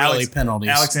weren't really penalties.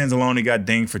 Alex Anzalone got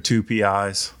dinged for 2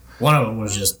 PIs. One of them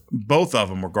was just... Both of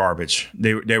them were garbage.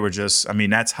 They were just... I mean,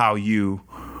 that's how you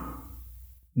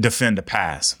defend a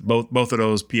pass. Both of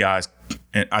those PIs,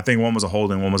 and I think one was a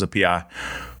holding, one was a PI.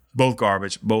 Both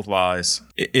garbage, both lies.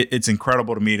 It's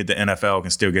incredible to me that the NFL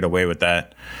can still get away with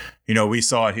that. We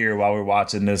saw it here while we were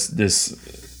watching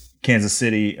this Kansas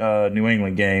City New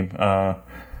England game.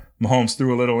 Mahomes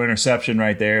threw a little interception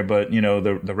right there, but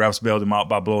the refs bailed him out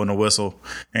by blowing a whistle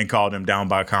and called him down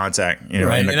by contact.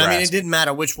 Right, in the and I mean grasp. it didn't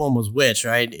matter which one was which,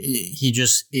 right? He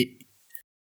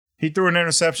threw an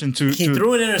interception to. If he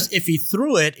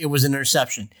threw it, it was an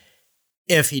interception.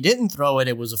 If he didn't throw it,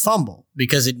 it was a fumble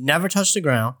because it never touched the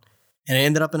ground and it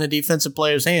ended up in a defensive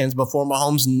player's hands before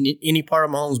Mahomes, any part of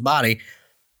Mahomes' body,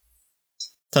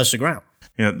 touched the ground.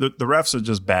 The refs are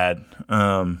just bad.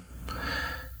 I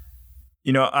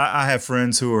have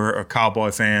friends who are Cowboy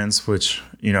fans, which,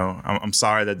 I'm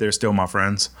sorry that they're still my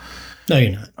friends. No,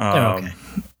 you're not. They're okay.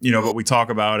 But we talk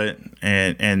about it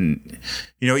and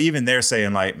even they're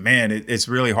saying like, man, it's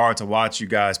really hard to watch you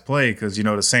guys play because,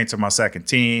 the Saints are my second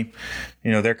team.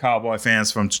 They're Cowboy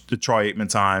fans from the Troy Aikman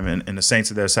time and the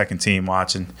Saints are their second team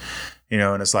watching,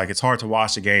 and it's like, it's hard to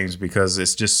watch the games because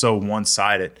it's just so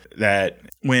one-sided that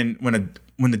when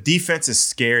the defense is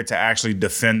scared to actually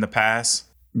defend the pass,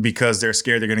 because they're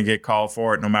scared they're going to get called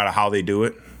for it no matter how they do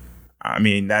it. I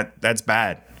mean, that's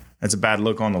bad. That's a bad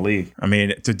look on the league. I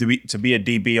mean, to be a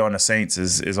DB on the Saints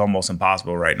is almost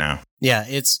impossible right now. Yeah,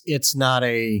 it's not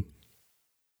a...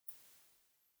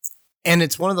 And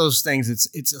it's one of those things,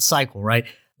 it's a cycle, right?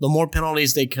 The more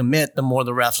penalties they commit, the more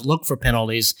the refs look for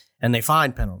penalties and they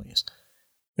find penalties.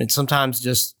 And sometimes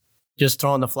just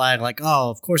throwing the flag like, oh,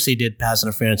 of course he did pass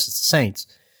interference, it's the Saints.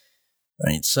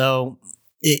 Right? So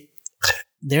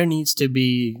there needs to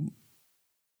be...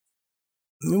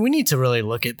 we need to really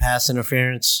look at pass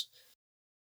interference.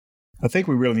 I think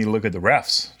we really need to look at the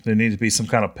refs. There needs to be some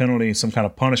kind of penalty, some kind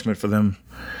of punishment for them,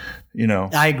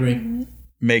 I agree.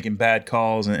 Making bad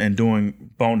calls and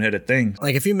doing boneheaded things.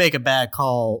 Like if you make a bad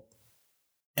call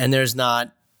and there's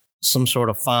not some sort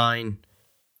of fine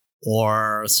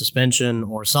or suspension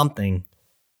or something,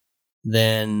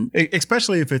 then...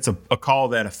 especially if it's a call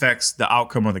that affects the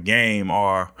outcome of the game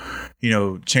or,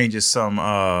 changes some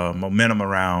momentum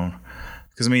around.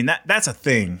 Because, I mean, that's a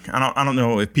thing. I don't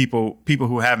know if people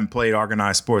who haven't played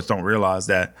organized sports don't realize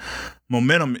that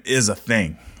momentum is a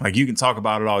thing. Like, you can talk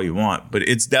about it all you want, but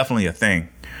it's definitely a thing.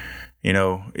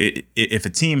 If a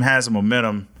team has a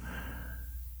momentum,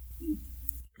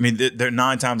 I mean, they're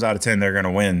 9 times out of 10, they're going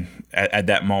to win at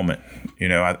that moment.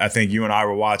 I think you and I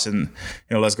were watching,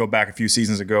 let's go back a few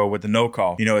seasons ago with the no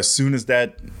call. As soon as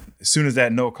that as soon as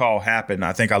that no call happened,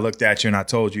 I think I looked at you and I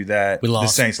told you that the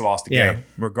Saints lost the game,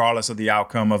 regardless of the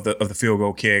outcome of the field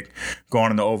goal kick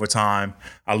going into overtime.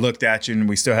 I looked at you and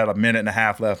we still had a minute and a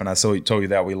half left, and I told you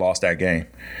that we lost that game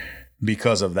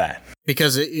because of that.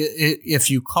 Because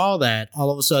if you call that, all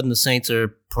of a sudden the Saints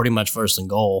are pretty much first and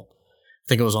goal. I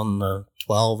think it was on the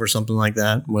 12 or something like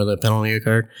that where the penalty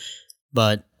occurred.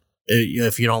 But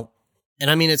if you don't,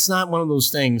 and I mean, it's not one of those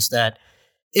things that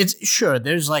it's sure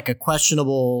there's like a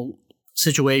questionable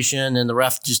situation and the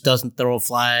ref just doesn't throw a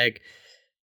flag.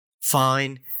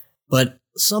 Fine. But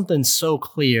something so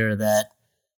clear that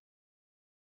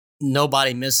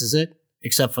nobody misses it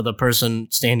except for the person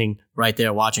standing right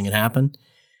there watching it happen.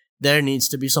 There needs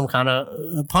to be some kind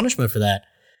of punishment for that.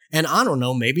 And I don't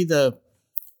know, maybe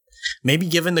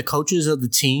giving the coaches of the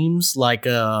teams like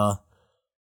the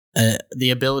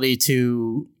ability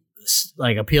to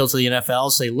like appeal to the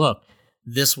NFL, say, look,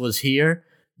 this was here.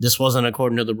 This wasn't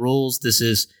according to the rules. This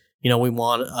is,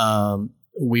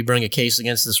 we bring a case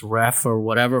against this ref or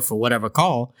whatever for whatever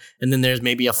call. And then there's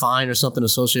maybe a fine or something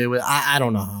associated with it. I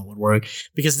don't know how it would work,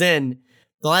 because then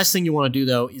the last thing you want to do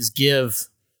though is give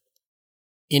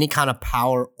any kind of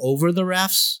power over the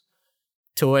refs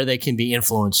to where they can be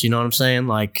influenced. You know what I'm saying?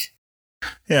 Like,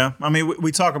 yeah, I mean,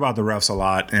 we talk about the refs a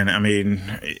lot, and I mean,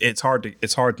 it's hard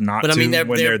not but, I mean, to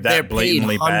when they're that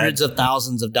blatantly paid hundreds of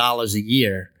thousands of dollars a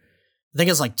year. I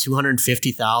think it's like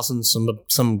 $250,000,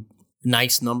 some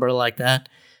nice number like that.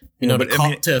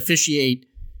 To officiate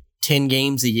 10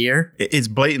 games a year. It's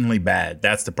blatantly bad.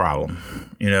 That's the problem.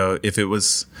 If it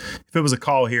was a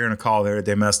call here and a call there,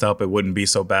 they messed up, it wouldn't be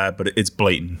so bad. But it's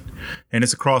blatant, and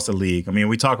it's across the league. I mean,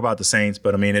 we talk about the Saints,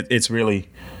 but I mean, it's really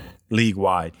league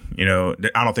wide.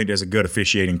 I don't think there's a good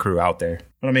officiating crew out there.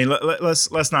 But I mean,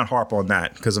 let's not harp on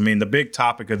that, because I mean, the big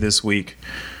topic of this week,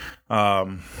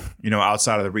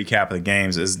 outside of the recap of the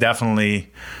games, is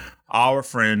definitely our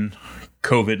friend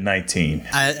COVID-19.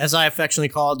 As I affectionately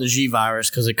call it, the G virus,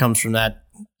 because it comes from that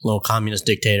little communist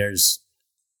dictator's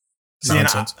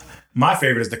nonsense. My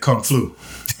favorite is the Kung Flu.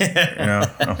 The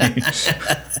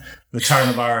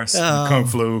China virus, the Kung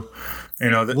Flu.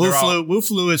 Wu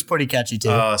Flu is pretty catchy too.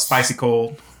 Spicy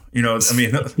Cold. Those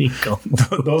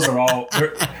are all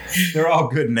they're all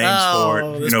good names for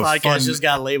it. This podcast just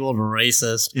got labeled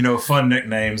racist. Fun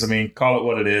nicknames. I mean, call it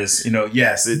what it is.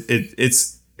 Yes,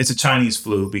 it's a Chinese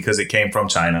flu because it came from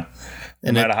China.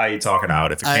 No matter how you talk it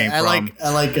out, if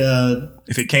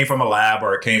it came from a lab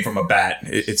or it came from a bat,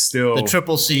 it's still the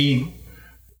triple C.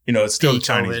 It's still the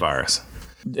Chinese virus.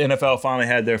 The NFL finally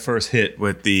had their first hit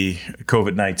with the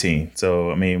COVID-19.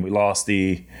 So, I mean, we lost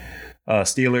the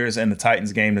Steelers and the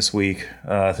Titans game this week.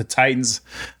 The Titans,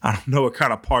 I don't know what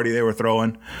kind of party they were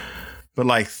throwing, but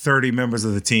like 30 members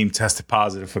of the team tested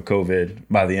positive for COVID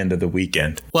by the end of the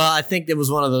weekend. Well, I think it was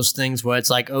one of those things where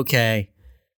it's like, okay,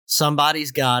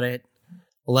 somebody's got it.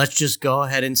 Let's just go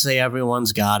ahead and say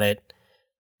everyone's got it.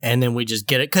 And then we just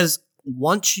get it. Because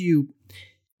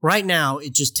right now,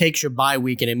 it just takes your bye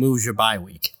week and it moves your bye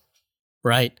week,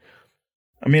 right?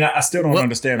 I mean, I still don't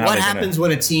understand how what happens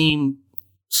when a team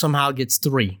somehow gets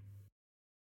 3.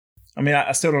 I mean,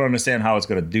 I still don't understand how it's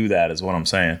going to do that, is what I'm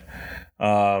saying.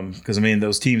 Because, I mean,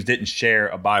 those teams didn't share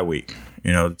a bye week.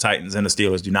 The Titans and the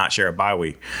Steelers do not share a bye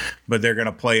week, but they're going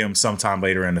to play them sometime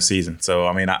later in the season. So,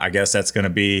 I mean, I guess that's going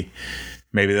to be,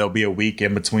 maybe there'll be a week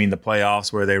in between the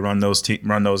playoffs where they run those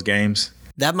games.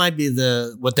 That might be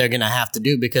what they're going to have to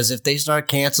do, because if they start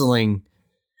canceling,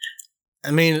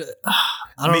 I mean,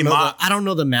 I don't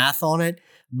know the math on it,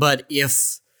 but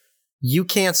if you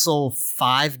cancel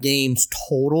 5 games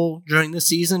total during the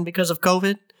season because of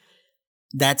COVID,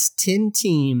 that's 10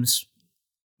 teams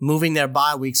moving their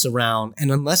bye weeks around.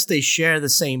 And unless they share the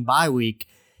same bye week,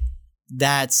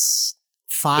 that's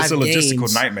 5 games. It's a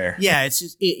logistical nightmare. Yeah, it's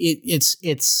just,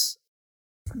 it's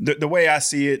the way I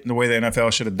see it, and the way the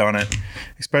NFL should have done it,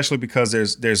 especially because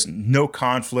there's no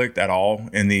conflict at all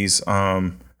in these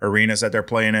arenas that they're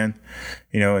playing in,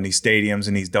 in these stadiums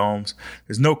and these domes.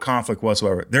 There's no conflict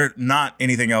whatsoever. There's not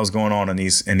anything else going on in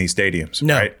these stadiums,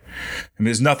 no. Right? I mean,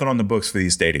 there's nothing on the books for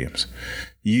these stadiums.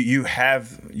 You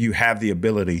have the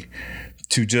ability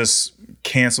to just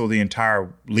cancel the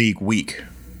entire league week.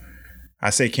 I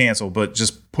say cancel, but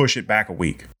just push it back a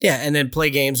week. Yeah, and then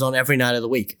play games on every night of the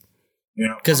week.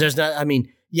 Because there's not, I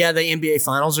mean, yeah, the NBA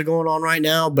finals are going on right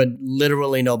now, but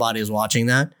literally nobody is watching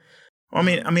that. I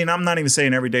mean, I'm not even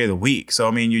saying every day of the week. So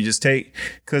I mean, you just take,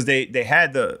 because they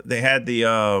had the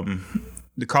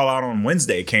call out on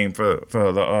Wednesday came for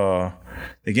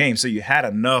the game, so you had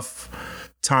enough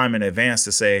time in advance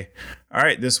to say, all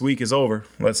right, this week is over.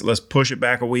 Let's push it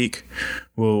back a week.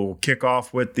 We'll kick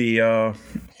off with the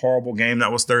horrible game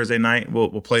that was Thursday night. We'll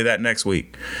play that next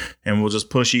week, and we'll just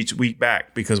push each week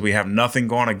back because we have nothing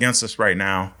going against us right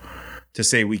now to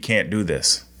say we can't do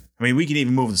this. I mean, we can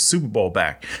even move the Super Bowl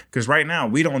back because right now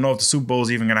we don't know if the Super Bowl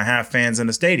is even going to have fans in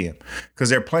the stadium because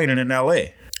they're playing it in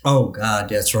L.A. Oh God,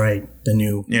 that's right.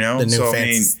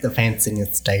 The fancy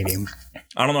stadium.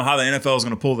 I don't know how the NFL is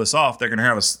going to pull this off. They're going to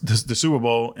have the Super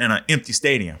Bowl in an empty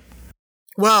stadium.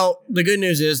 Well, the good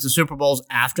news is the Super Bowl's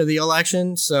after the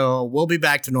election, so we'll be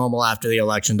back to normal after the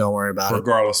election. Don't worry about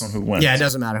Regardless on who wins. Yeah, it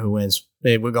doesn't matter who wins.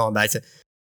 We're going back to...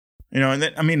 And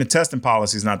then, the testing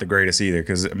policy is not the greatest either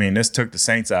because, this took the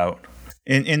Saints out.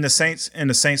 In the Saints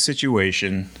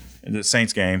situation, the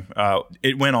Saints game,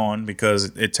 it went on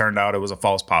because it turned out it was a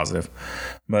false positive.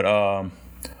 But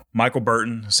Michael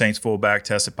Burton, Saints fullback,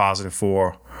 tested positive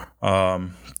for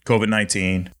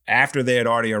COVID-19 after they had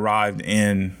already arrived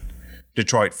in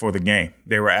Detroit for the game.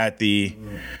 They were at the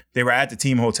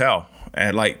team hotel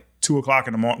at like 2 o'clock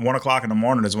in the morning. 1 o'clock in the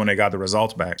morning is when they got the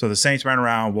results back. So the Saints ran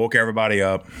around, woke everybody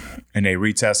up, and they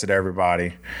retested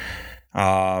everybody.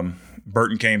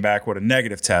 Burton came back with a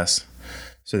negative test.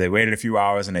 So they waited a few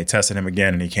hours and they tested him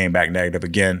again, and he came back negative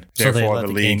again. So therefore, the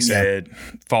league said,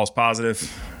 false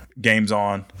positive, game's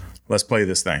on, let's play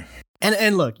this thing.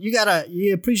 And look,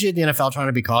 you appreciate the NFL trying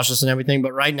to be cautious and everything,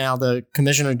 but right now the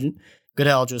Commissioner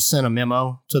Goodell just sent a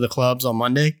memo to the clubs on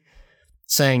Monday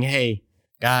saying, hey,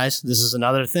 guys, this is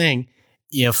another thing.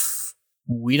 If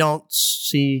we don't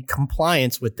see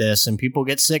compliance with this and people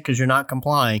get sick because you're not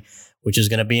complying, which is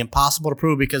going to be impossible to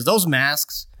prove because those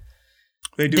masks,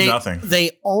 they do nothing.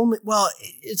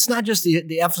 It's not just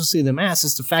the efficacy of the mask.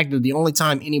 It's the fact that the only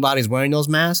time anybody's wearing those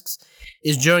masks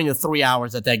is during the 3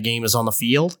 hours that game is on the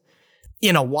field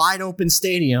in a wide open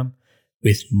stadium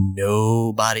with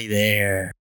nobody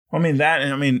there.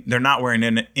 They're not wearing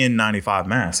an N95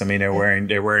 masks. They're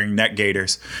wearing neck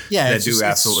gaiters that do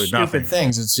absolutely nothing.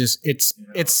 Things. It's just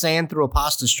it's sand through a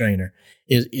pasta strainer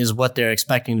is what they're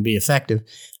expecting to be effective.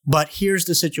 But here's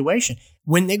the situation: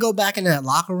 when they go back into that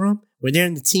locker room, when they're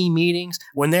in the team meetings,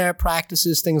 when they're at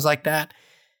practices, things like that,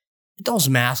 those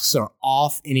masks are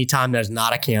off anytime there's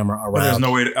not a camera around. But there's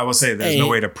no way. There's no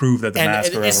way to prove that the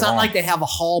masks are. It's not wrong. like they have a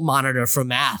hall monitor for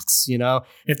masks.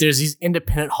 If there's these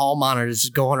independent hall monitors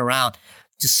just going around,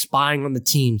 just spying on the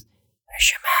teams.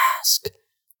 Where's your mask?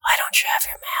 Why don't you have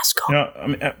your mask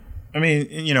on? And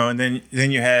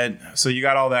then you had, so you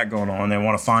got all that going on. They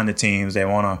want to find the teams. They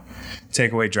want to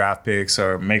take away draft picks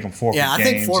or make them forfeit games. Yeah, I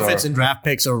think forfeits and draft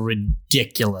picks are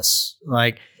ridiculous.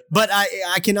 But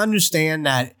I can understand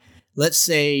that. Let's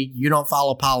say you don't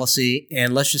follow policy,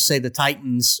 and let's just say the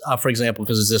Titans, for example,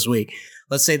 because it's this week.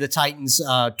 Let's say the Titans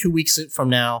 2 weeks from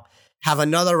now have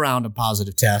another round of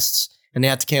positive tests, and they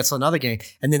have to cancel another game.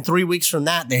 And then 3 weeks from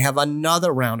that, they have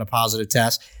another round of positive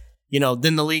tests.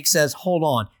 Then the league says, hold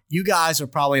on, you guys are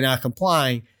probably not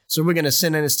complying, so we're going to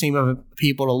send in this team of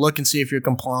people to look and see if you're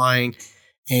complying.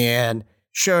 And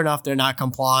sure enough, they're not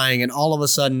complying, and all of a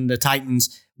sudden the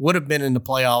Titans would have been in the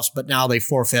playoffs, but now they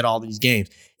forfeit all these games.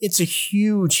 It's a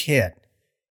huge hit.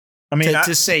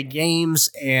 To say games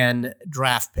and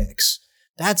draft picks.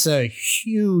 That's a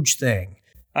huge thing.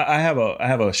 I have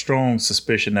a strong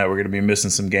suspicion that we're going to be missing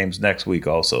some games next week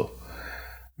also.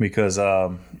 Because,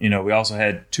 we also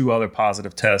had 2 other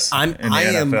positive tests in the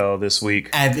NFL this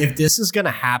week. And if this is going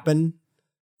to happen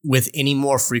with any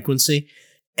more frequency,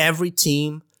 every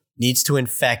team needs to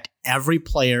infect every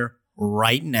player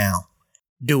right now.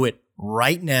 Do it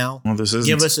right now. Well, this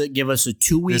isn't, give us a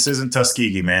 2 week. This isn't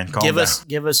Tuskegee, man. Calm down.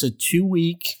 Give us a 2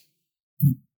 week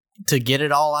to get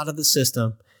it all out of the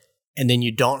system, and then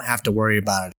you don't have to worry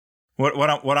about it.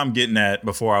 What I'm getting at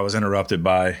before I was interrupted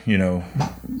by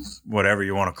whatever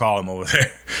you want to call him over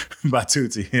there by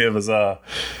Tootsie. It was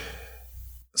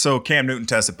so Cam Newton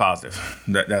tested positive.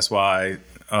 That's why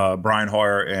Brian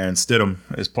Hoyer and Stidham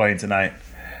is playing tonight.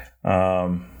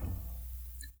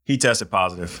 He tested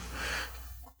positive.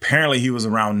 Apparently, he was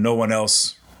around no one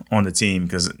else on the team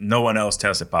because no one else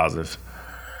tested positive.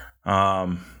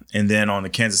 And then on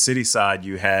the Kansas City side,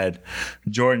 you had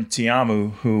Jordan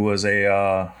Tiamu, who was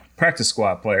a practice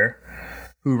squad player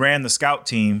who ran the scout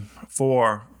team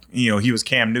for, he was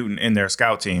Cam Newton in their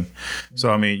scout team.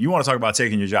 So, you want to talk about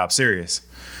taking your job serious.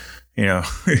 You're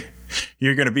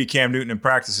going to beat Cam Newton in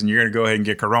practice and you're going to go ahead and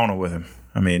get corona with him.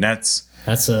 That's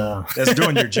That's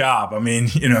doing your job. I mean,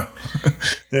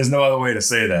 there's no other way to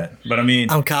say that. But I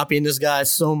mean, I'm copying this guy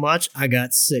so much, I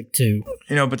got sick too.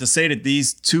 But to say that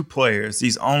these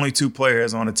only two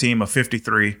players on a team of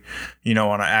 53,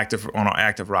 on an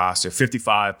active roster,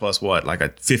 55 plus what, like a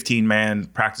 15-man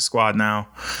practice squad now.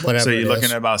 Whatever. So you're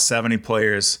looking at about 70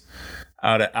 players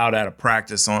out at a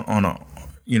practice on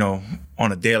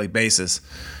a daily basis.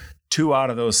 2 out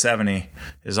of those 70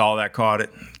 is all that caught it.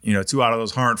 2 out of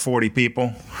those 140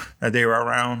 people that they were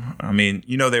around. I mean,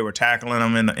 they were tackling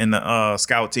them in the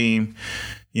scout team.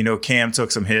 Cam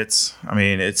took some hits. I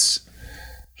mean, it's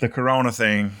the Corona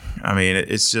thing. I mean,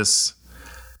 it's just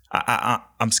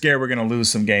I'm scared we're going to lose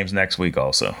some games next week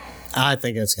also. I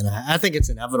think it's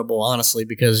inevitable, honestly,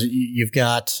 because you've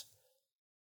got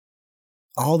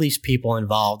all these people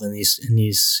involved in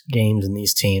these games and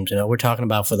these teams. We're talking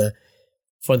about for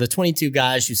the 22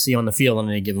 guys you see on the field on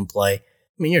any given play, I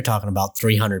mean, you're talking about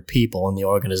 300 people in the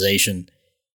organization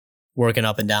working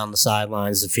up and down the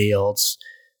sidelines, the fields,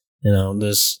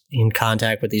 just in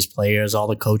contact with these players, all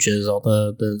the coaches, all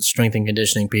the strength and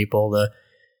conditioning people,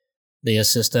 the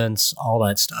assistants, all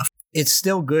that stuff. It's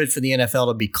still good for the NFL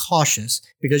to be cautious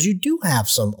because you do have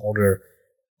some older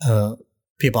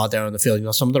people out there on the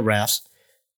field, some of the refs,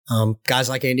 guys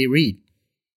like Andy Reid.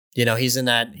 He's in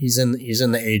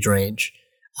the age range.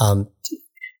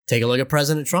 Take a look at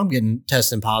President Trump getting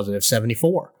tested positive,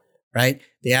 74, right?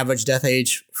 The average death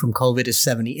age from COVID is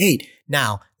 78.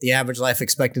 Now, the average life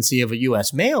expectancy of a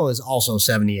U.S. male is also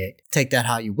 78. Take that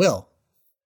how you will.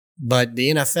 But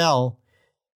the NFL,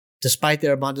 despite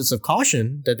their abundance of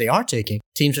caution that they are taking,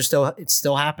 it's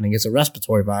still happening. It's a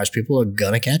respiratory virus. People are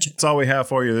going to catch it. That's all we have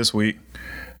for you this week.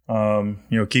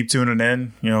 Keep tuning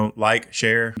in, like,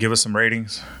 share, give us some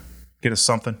ratings, get us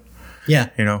something. Yeah.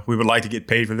 We would like to get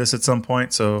paid for this at some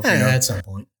point. So, at some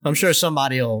point. I'm sure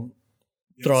somebody will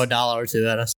throw $1 or $2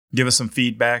 at us. Give us some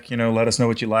feedback, let us know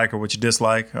what you like or what you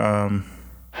dislike. That's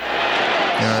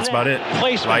about it.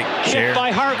 Placement. Like, share. Hit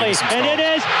by Hartley. And it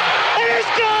is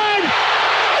good!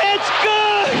 It's good!